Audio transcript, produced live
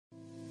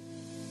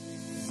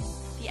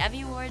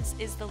EVVY Awards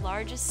is the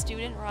largest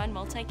student-run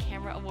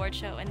multi-camera award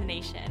show in the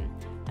nation.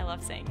 I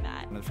love saying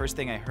that. The first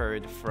thing I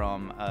heard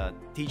from a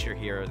teacher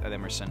here at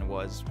Emerson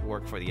was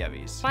work for the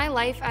EVVYs. My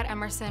life at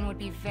Emerson would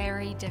be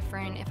very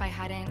different if I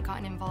hadn't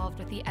gotten involved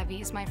with the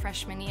EVVYs my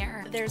freshman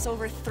year. There's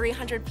over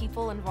 300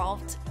 people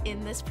involved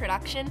in this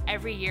production.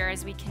 Every year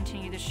as we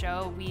continue the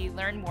show, we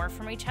learn more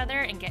from each other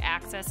and get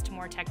access to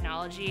more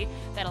technology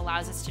that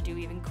allows us to do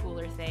even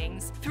cooler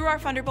things. Through our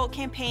Thunderbolt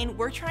campaign,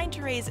 we're trying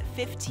to raise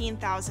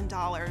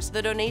 $15,000.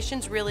 The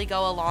donations really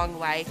go a long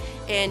way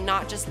in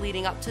not just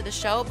leading up to the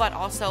show, but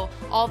also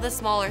all the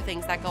smaller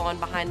things that go on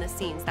behind the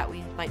scenes that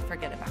we might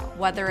forget about.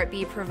 Whether it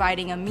be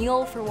providing a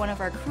meal for one of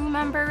our crew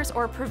members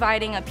or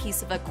providing a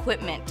piece of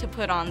equipment to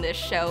put on this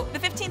show. The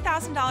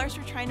 $15,000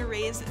 we're trying to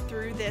raise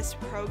through this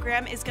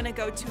program is going to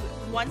go to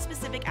one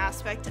specific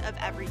aspect of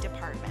every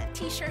department.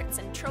 T-shirts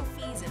and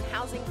trophies and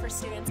housing for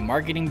students.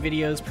 Marketing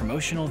videos,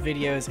 promotional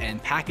videos,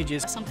 and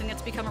packages. Something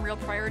that's become a real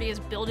priority is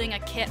building a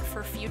kit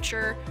for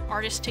future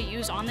artists to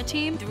use on the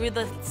team. Through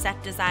the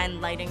set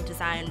design, lighting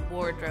design,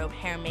 wardrobe,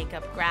 hair,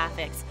 makeup,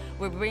 graphics,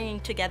 we're bringing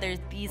together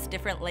these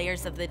different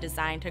layers of the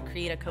design to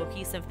create a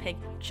cohesive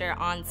picture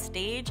on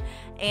stage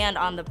and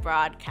on the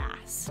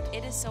broadcast.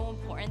 It is so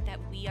important that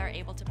we are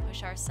able to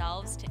push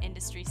ourselves to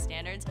industry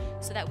standards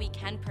so that we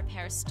can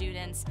prepare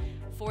students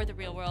for the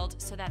real world,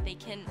 so that they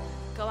can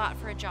go out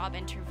for a job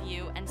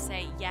interview and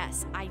say,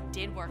 yes, I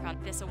did work on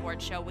this award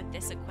show with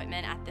this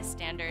equipment at this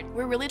standard.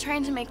 We're really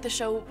trying to make the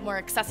show more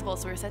accessible,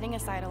 so we're setting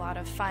aside a lot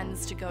of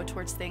funds to go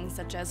towards things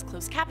such as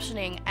closed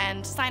captioning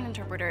and sign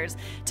interpreters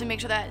to make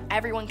sure that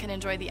everyone can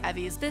enjoy the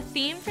EVVYs. The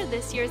theme for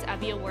this year's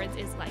EVVY Awards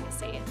is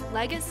legacy.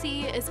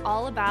 Legacy is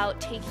all about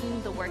taking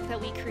the work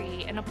that we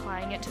create and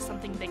applying it to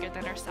something bigger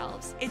than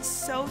ourselves. It's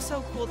so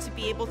cool to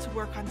be able to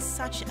work on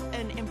such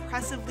an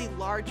impressively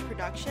large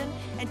production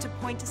and to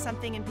point to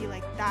something and be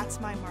like,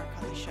 that's my mark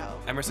on the show.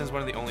 Emerson's one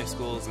of the only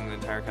schools in the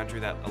entire country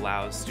that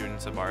allows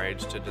students of our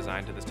age to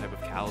design to this type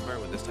of caliber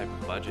with this type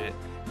of budget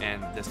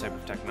and this type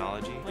of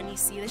technology. When you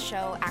see the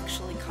show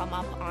actually come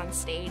up on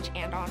stage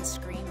and on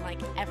screen, like,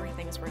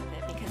 everything's worth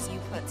it because you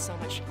put so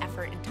much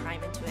effort and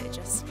time into it.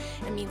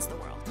 It means the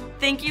world.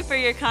 Thank you for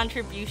your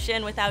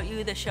contribution. Without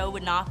you, the show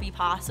would not be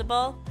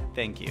possible.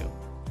 Thank you.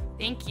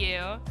 Thank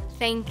you.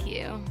 Thank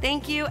you.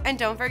 Thank you, and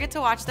don't forget to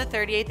watch the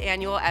 38th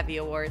Annual EVVY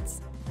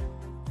Awards.